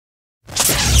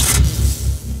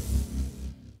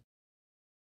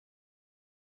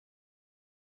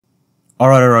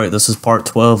Alright, this is part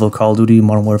 12 of Call of Duty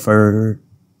Modern Warfare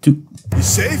 2. You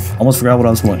safe? Almost forgot what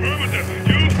I was playing.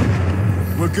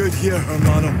 We're good here,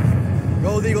 hermano.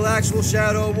 Gold Eagle actual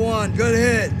Shadow 1. Good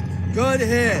hit. Good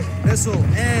hit. Missile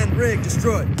and rig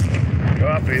destroyed.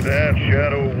 Copy that,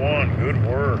 Shadow 1. Good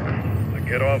work. Now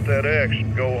get off that X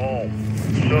and go home.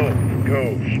 So,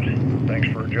 Ghost, thanks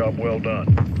for a job well done.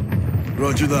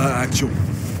 Roger that, actual.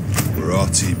 We're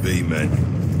RTB,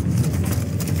 men.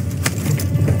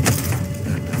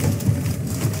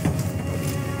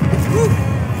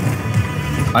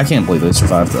 I can't believe they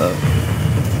survived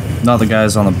that. Not the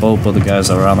guys on the boat, but the guys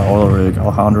that were on the oil rig,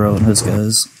 Alejandro and his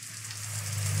guys.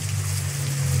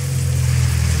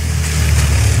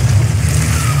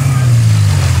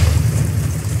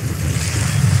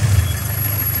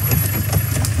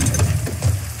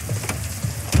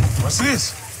 What's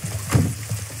this?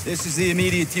 This is the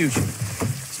immediate future.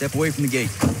 Step away from the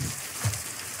gate.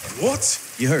 What?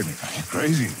 You heard me. You're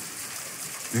crazy.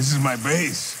 This is my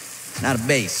base. Not a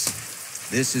base.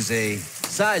 This is a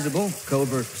sizable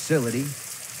covert facility,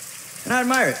 and I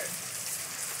admire it.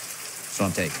 So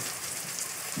I'm taking.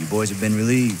 You boys have been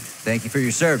relieved. Thank you for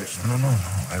your service. No.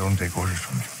 I don't take orders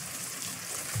from you.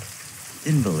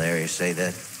 Didn't Valeria say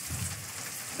that?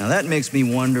 Now that makes me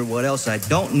wonder what else I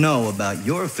don't know about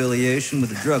your affiliation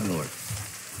with the drug lord.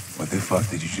 What the fuck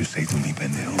did you just say to me,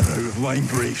 pendejo? Line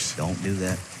briefs. Don't do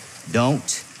that.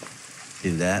 Don't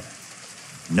do that.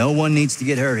 No one needs to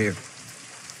get hurt here.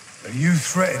 Are you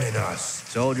threatening us?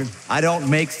 Soldier, I don't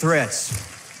make threats.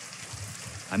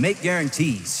 I make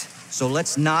guarantees. So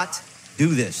let's not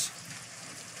do this.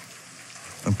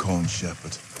 I'm calling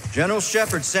Shepard. General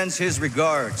Shepard sends his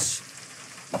regards.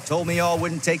 He told me y'all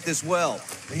wouldn't take this well.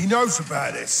 He knows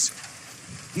about this.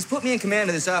 He's put me in command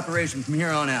of this operation from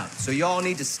here on out. So y'all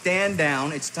need to stand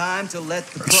down. It's time to let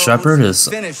the pros Shepard is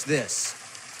finish this.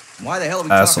 Why the hell are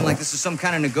we asshole. talking like this is some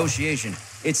kind of negotiation?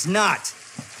 It's not.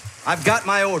 I've got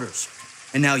my orders.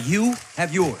 And now you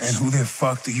have yours. And who the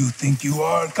fuck do you think you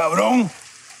are, cabron?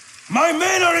 My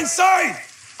men are inside!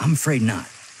 I'm afraid not.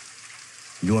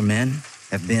 Your men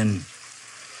have been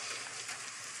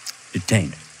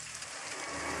detained.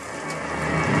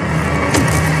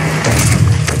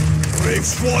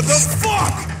 Graves, what the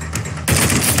fuck?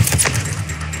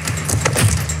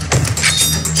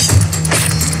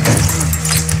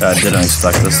 I didn't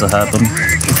expect this to happen.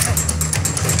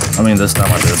 I mean, this time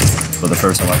I did, but the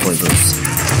first time I played this,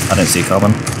 I didn't see it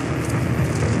coming.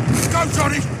 Go,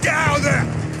 Johnny! Get out of there!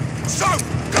 So,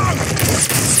 go!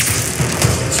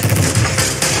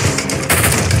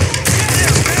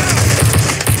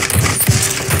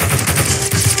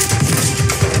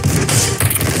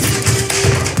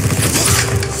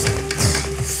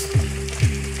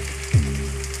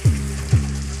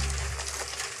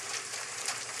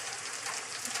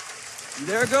 You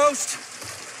there, Ghost?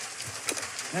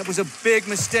 That was a big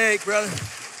mistake, brother.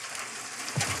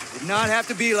 Did not have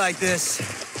to be like this.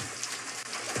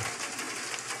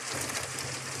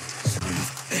 Son of a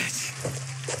bitch.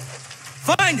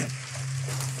 Find him!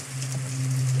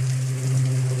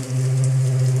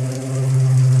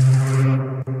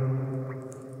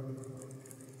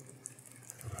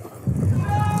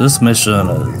 This mission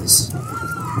is...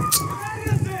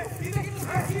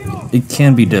 it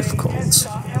can be difficult,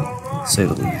 to say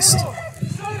the least.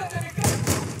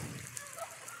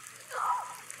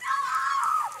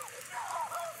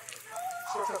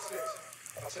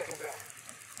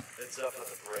 It's up with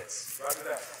the Brits. Roger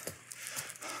that.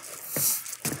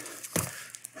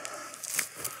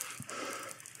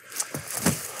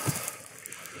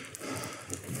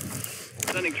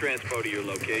 Sending transpo to your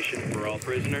location for all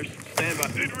prisoners. Stand by.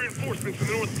 Need reinforcements in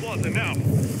the North Plaza now.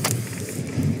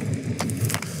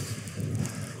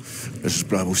 This is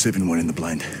Bravo 7-1 in the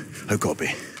blind. How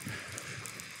copy?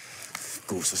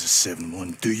 Ghost, this is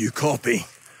 7-1. Do you copy?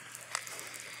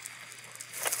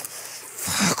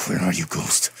 Fuck, where are you,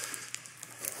 Ghost?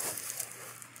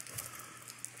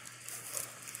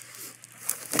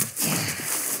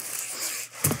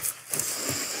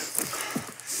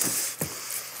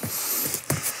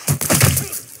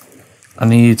 I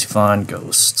need to find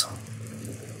Ghost.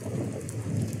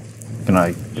 Can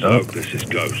I get up? This is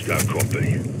Ghost. How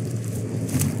copy?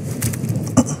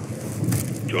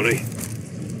 Johnny?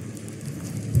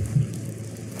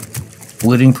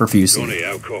 Bleeding profusely. Johnny,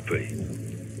 how copy?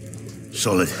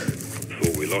 Solid.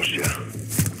 Thought we lost you.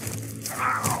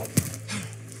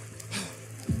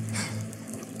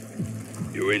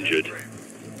 You injured?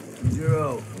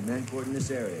 0. We're men court in this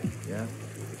area, yeah?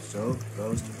 So,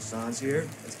 Ghost, Hassan's here.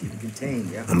 Let's keep it contained,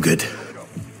 yeah? I'm good.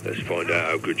 Let's find out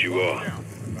how good you are.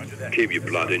 Keep your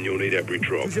blood in, you'll need every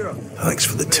drop. 2-0. Thanks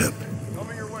for the tip.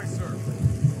 Coming your way, sir.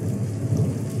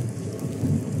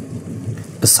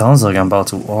 It sounds like I'm about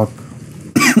to walk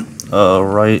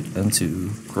right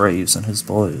into Graves and his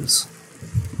boys.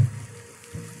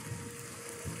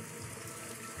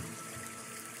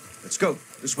 Let's go.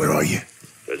 This way. Where are you?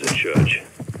 There's a church.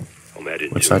 I'm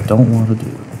heading Which to I it. don't want to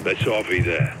do. Let's RV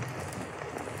there.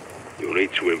 You'll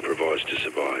need to improvise to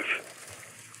survive.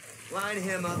 Line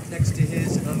him up next to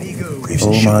his amigo. Graves Oh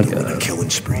and my Shadow on God. a killing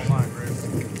spree.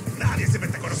 Nadie se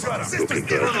mete con nosotros. Looking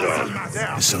for us.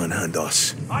 The sun and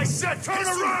us. I said turn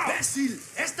around! ¡Imbécil!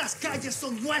 ¡Estas calles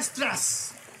son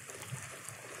nuestras!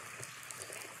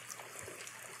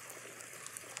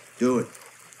 Do it.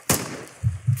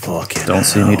 Fucking Don't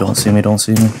see me, hell. don't see me, don't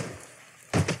see me.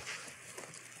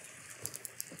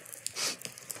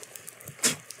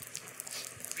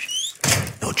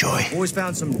 No joy. Boys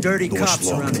found some dirty Door's cops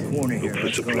locked. around the corner here. Look for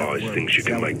Let's go have supplies, a word. things you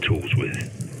can make tools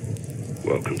with.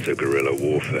 Welcome to guerrilla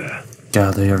warfare.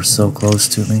 God, they are so close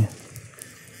to me.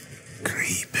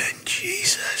 Creeping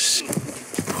Jesus.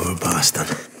 Poor bastard.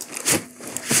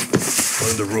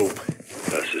 Find the rope.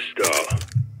 That's a start.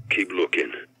 Keep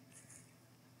looking.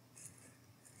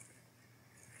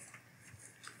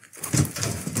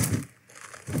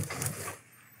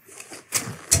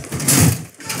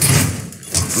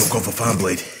 Broke off a fan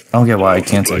blade. I don't get why I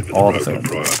can't Blade take with all the the rope and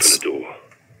pry open fanboys. the door.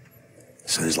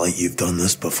 Sounds like you've done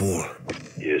this before.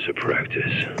 Years of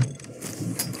practice.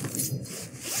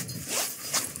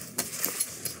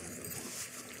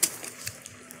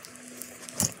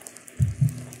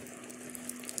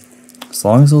 As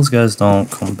long as those guys don't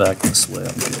come back this way,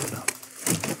 I'm good.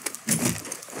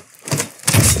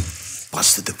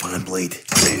 Busted the fan blade.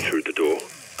 Seen through the door.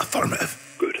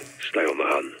 Affirmative. Good. Stay on the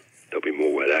hunt. There'll be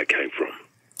more where that came from.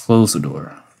 Close the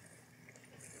door.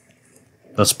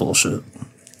 That's bullshit.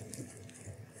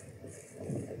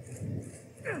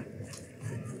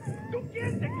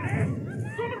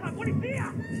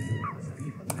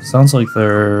 Sounds like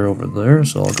they're over there,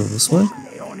 so I'll go this way.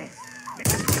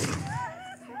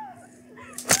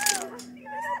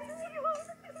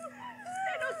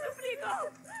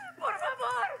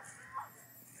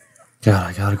 God,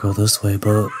 I gotta go this way,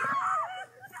 but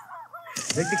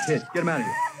Take the kid. Get him out of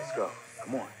here. Let's go.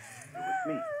 Come on. You're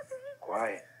with me.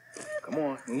 Quiet. Come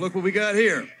on. Well, look what we got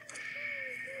here.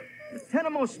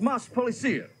 Tenemos más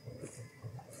policía.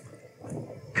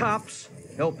 Cops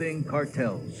helping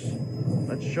cartels.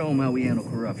 Let's show them how we handle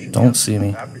corruption. don't see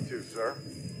me. Happy to, sir.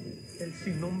 El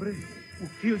sin nombre who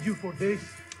killed you for this.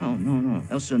 Oh, no.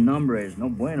 El Sin Nombre is no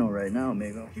bueno right now,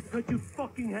 amigo. He cut your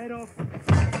fucking head off.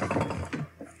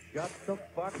 Shut the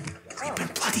fuck up.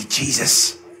 Bloody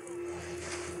Jesus.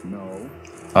 No.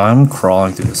 I'm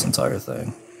crawling through this entire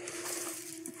thing.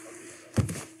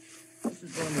 This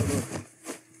is going to look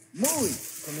muy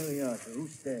familiar to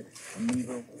usted,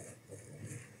 amigo.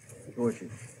 Torture.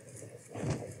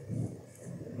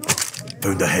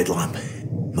 Found a headlamp.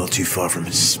 Not too far from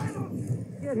his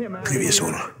Get him out previous of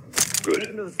here. owner.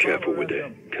 Good. Careful with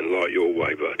it. Can light your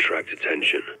way but attract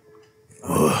attention.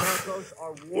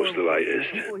 What's the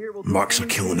latest? Marks are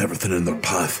killing everything in their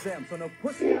path.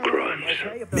 War crimes.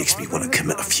 Makes me want to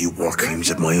commit a few war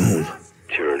crimes of my own.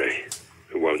 Tyranny.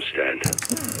 It won't stand.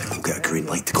 Think we'll get a green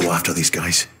light to go after these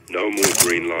guys. No more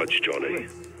green lights, Johnny.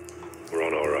 We're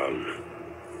on our own.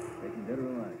 Take him dead or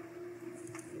alive.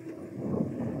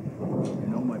 You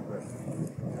know my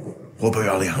preference. What about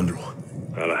Alejandro?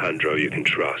 Alejandro you can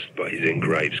trust, but he's in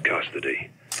Graves' custody.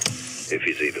 If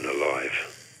he's even alive.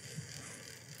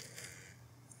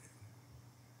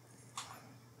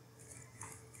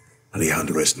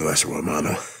 Alejandro es nuestro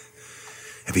hermano.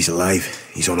 If he's alive,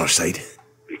 he's on our side.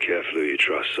 Be careful who you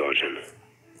trust, Sergeant.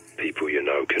 People you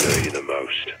know can hurt you the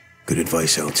most. Good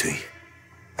advice, LT.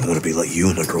 I want to be like you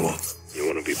when I grow up. You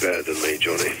want to be better than me,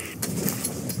 Johnny?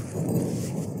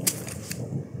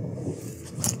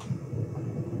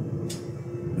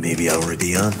 Maybe I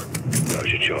already am.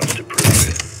 Now's your chance to prove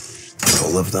it.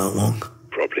 I'll live that long.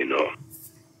 Probably not.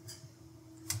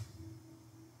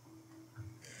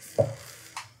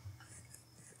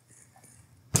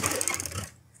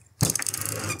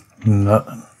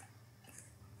 Nothing.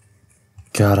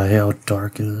 God, I hate how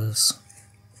dark it is.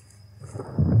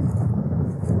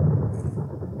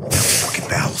 Fucking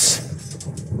bells.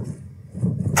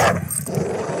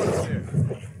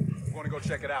 Want to go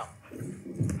check it out?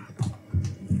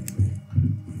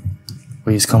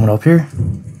 Wait, he's coming up here?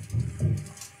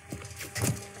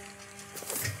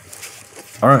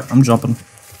 Alright, I'm jumping.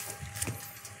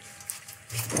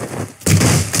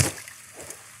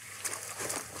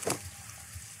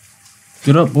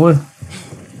 Get up, boy.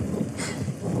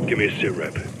 Give me a sit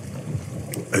rep.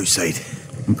 Outside.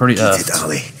 I'm pretty Heated effed.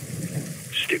 alley.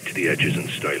 Stick to the edges and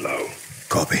stay low.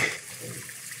 Copy.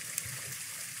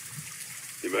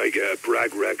 may get a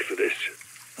brag rag for this.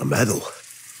 A medal.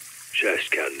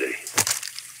 Chest candy.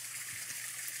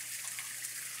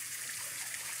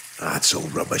 That's all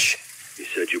rubbish. You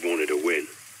said you wanted a win.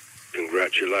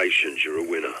 Congratulations, you're a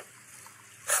winner.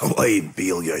 Why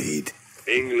Beal your head?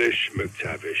 English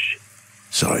McTavish.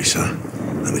 Sorry, sir.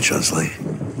 Let me translate.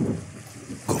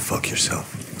 Go fuck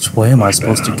yourself. Which way am I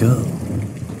supposed to go?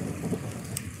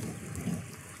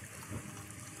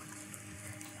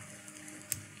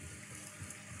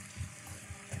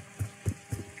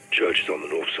 Church is on the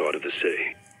north side of the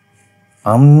city.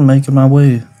 I'm making my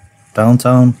way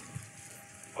downtown.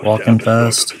 I've Walking set up a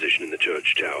fast. sniper position in the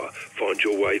church tower. Find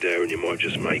your way there and you might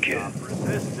just make it.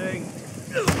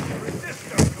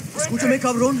 Escúchame,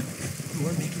 cabrón. You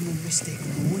are making un mistake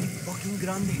muy fucking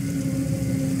grande.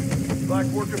 Black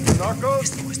working for narcos?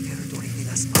 Esto es territorio de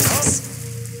las malas.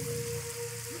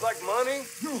 You like money?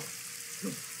 No.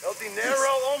 El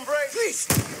dinero, hombre? Please.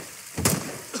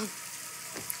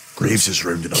 Graves is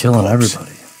rounding up Killing cops.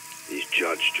 everybody. He's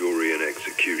judge, jury, and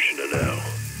executioner now.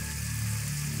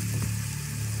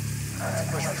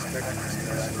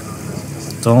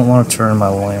 Don't want to turn my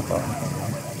lamp on.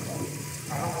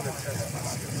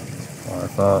 Or I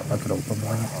thought I could open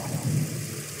that.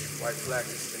 White flag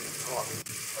this thing and talk.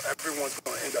 Or everyone's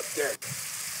gonna end up dead.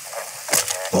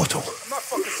 Bottle. I'm not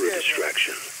Good fucking for a scared.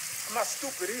 distraction. I'm not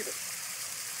stupid either.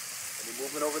 Any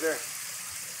movement over there?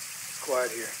 It's quiet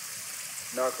here.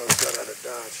 Narcos got out of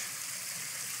Dodge.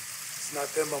 It's not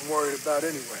them I'm worried about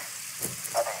anyway.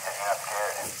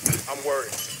 I'm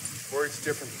worried. Worried's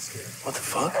different than scared. What the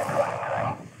fuck?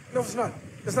 No, it's not.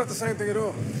 It's not the same thing at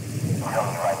all.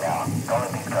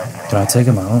 Can I take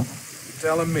him out? You're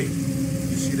telling me.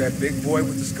 You see that big boy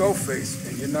with the skull face,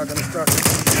 and you're not gonna start.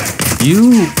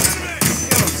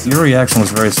 Your reaction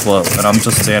was very slow, and I'm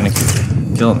just standing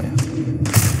here. Killing me.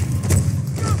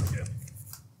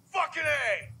 Fucking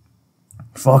A!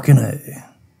 Fucking A.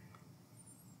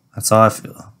 That's how I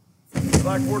feel.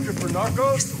 Black working for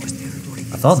narcos?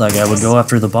 I thought that guy would go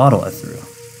after the bottle I threw.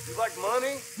 You like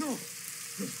money? No.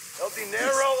 El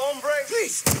dinero, hombre?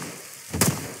 Please.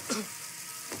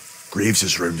 Graves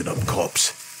is rounding up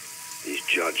cops. He's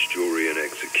judge, jury, and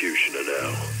executioner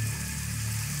now.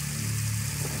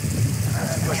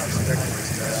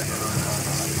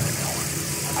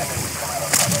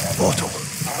 Bottle.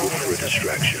 Good for a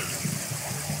distraction.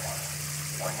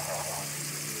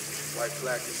 White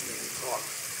flag this thing and talk.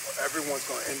 Or everyone's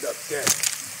gonna end up dead.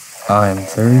 I am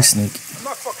very sneaky. I'm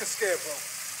not fucking scared, bro.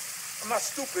 I'm not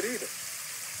stupid either.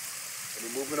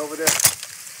 Any movement over there?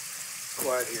 It's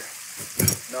quiet here.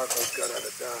 Narcos got out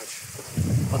of Dodge.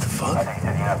 What the fuck?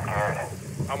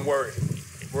 I'm worried.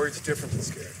 Worried's different than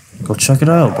scared. Go check it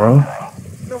out, bro.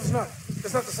 No, it's not.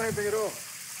 It's not the same thing at all.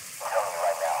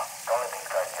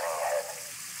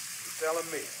 You're telling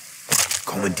me.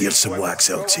 Commandeer some wax,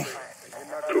 Elsie.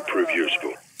 Could prove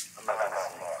useful.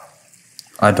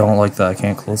 I don't like that I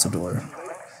can't close the door.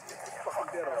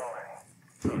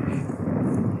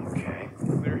 Okay,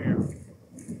 they're here.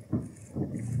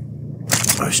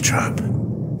 Mousetrap.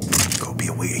 Gotta be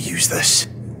a way to use this.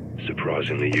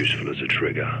 Surprisingly useful as a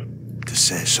trigger. To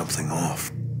set something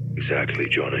off. Exactly,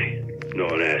 Johnny.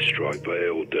 Not an airstrike, but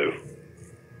it'll do.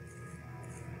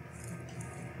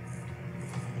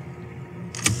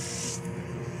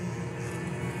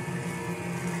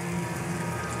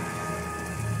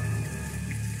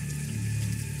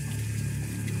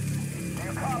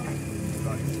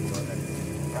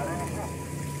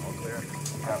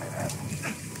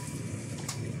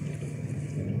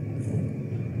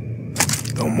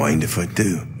 Don't mind if I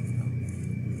do.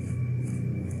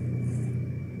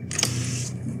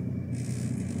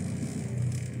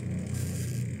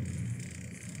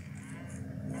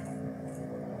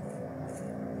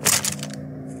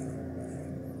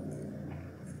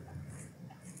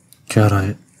 God,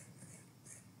 I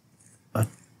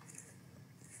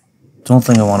don't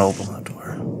think I want to open that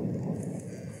door.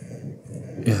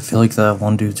 Yeah, I feel like that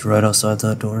one dude's right outside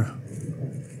that door.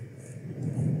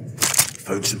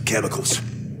 Found some chemicals.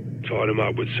 Tied him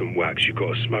up with some wax, you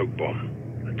got a smoke bomb.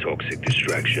 A toxic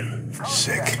distraction.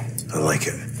 Sick. I like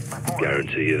it.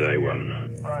 Guarantee you they won't.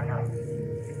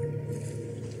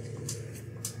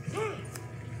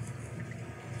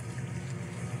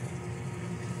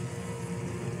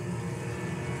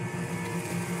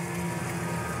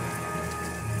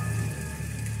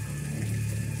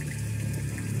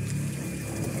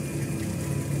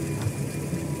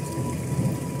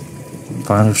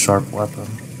 Find a sharp weapon.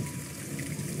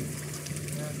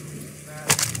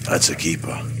 That's a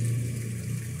keeper.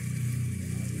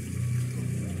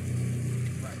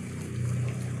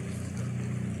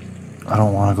 I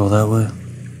don't want to go that way.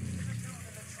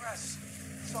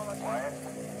 That's all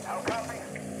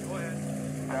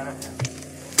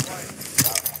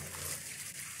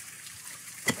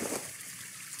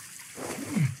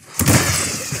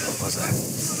was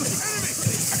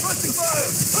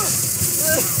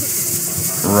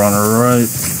that? Run right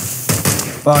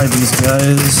by these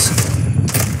guys.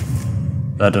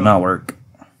 That did not work.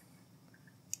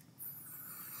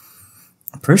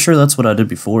 I'm pretty sure that's what I did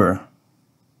before.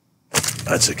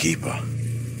 That's a keeper.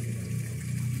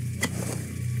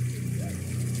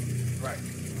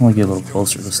 I'm gonna get a little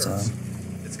closer this time.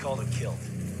 It's called a kill.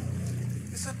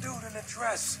 It's a dude in a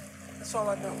dress. That's all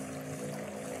I know.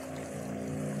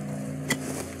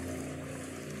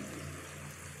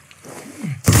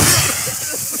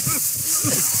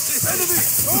 Enemy!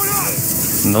 Going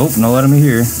on! Nope, no enemy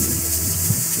here.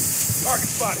 Target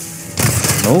spotted.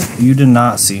 Nope, you did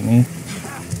not see me.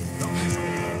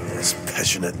 It's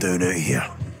pissing it down out here.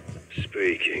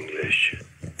 Speak English.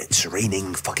 It's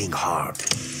raining fucking hard.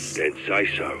 Then say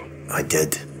so. I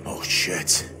did. Oh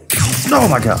shit. Oh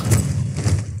my god.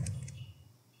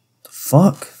 The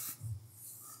fuck?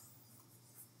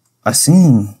 I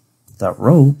seen that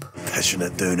rope. Pissing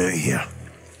it down out here.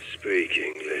 Speak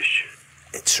English.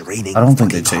 It's raining. I don't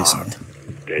think they fucking chased hard. me.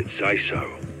 Then say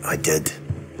so. I did.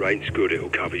 Rain's good, it'll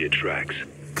cover your tracks.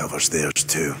 Covers theirs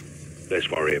too. Let's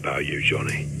worry about you,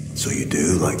 Johnny. So you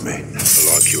do like me.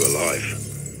 I like you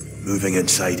alive. Moving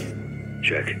inside.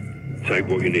 Check. Take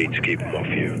what you need to keep them off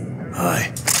you.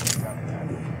 Aye.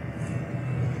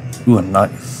 Ooh, a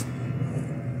knife.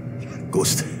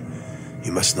 Ghost,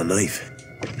 you missing a knife?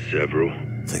 Several.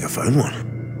 Think I found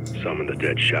one. Some of the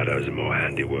dead shadows are my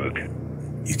handiwork.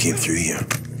 You came through here,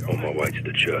 On my way to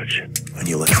the church. and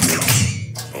you left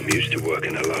me. I'm used to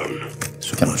working alone.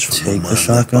 So Can I much for take no the man left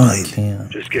shotgun? I behind. can't.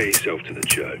 Just get yourself to the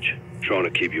church. Trying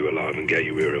to keep you alive and get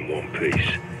you here in one piece.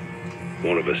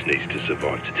 One of us needs to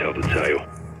survive to tell the tale.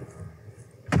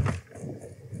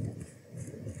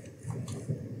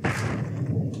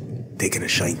 Taking a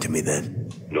shine to me then.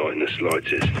 Not in the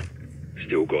slightest.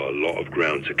 Still got a lot of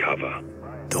ground to cover.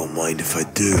 Don't mind if I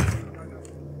do.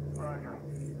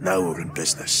 Now we're in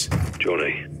business.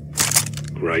 Johnny,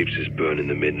 Graves is burning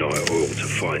the midnight oil to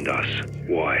find us.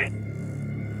 Why?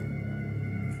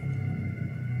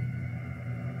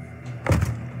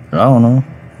 I don't know.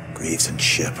 Graves and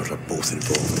Shepherd are both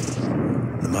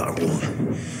involved. No matter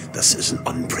what, this is an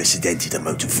unprecedented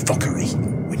amount of fuckery.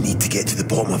 We need to get to the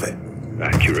bottom of it.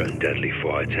 Accurate and deadly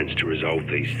fire tends to resolve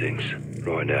these things.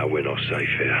 Right now, we're not safe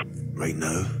here. Right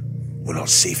now, we're not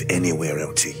safe anywhere,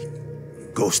 LT.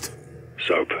 Ghost,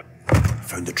 Soap,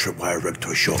 found the tripwire rigged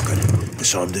to a shotgun.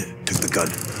 Disarmed it, took the gun.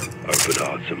 open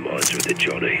hearts and minds with it,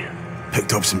 Johnny.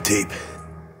 Picked up some tape.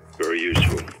 Very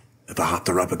useful, If I had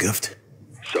to wrap a gift,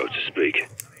 so to speak.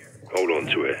 Hold on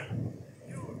to it.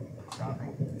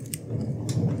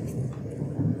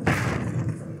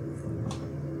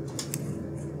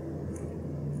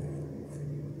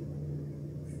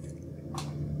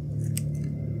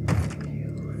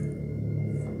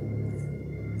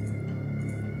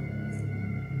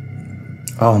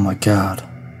 Oh my god.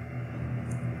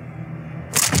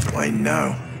 why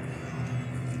now?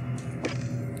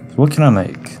 What can I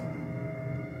make?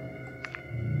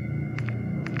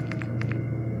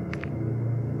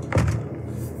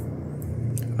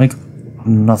 Make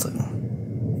nothing.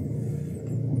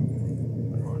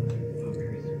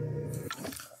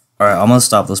 Alright, I'm gonna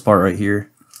stop this part right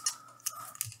here.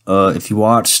 If you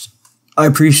watched, I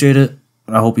appreciate it.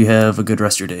 I hope you have a good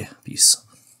rest of your day. Peace.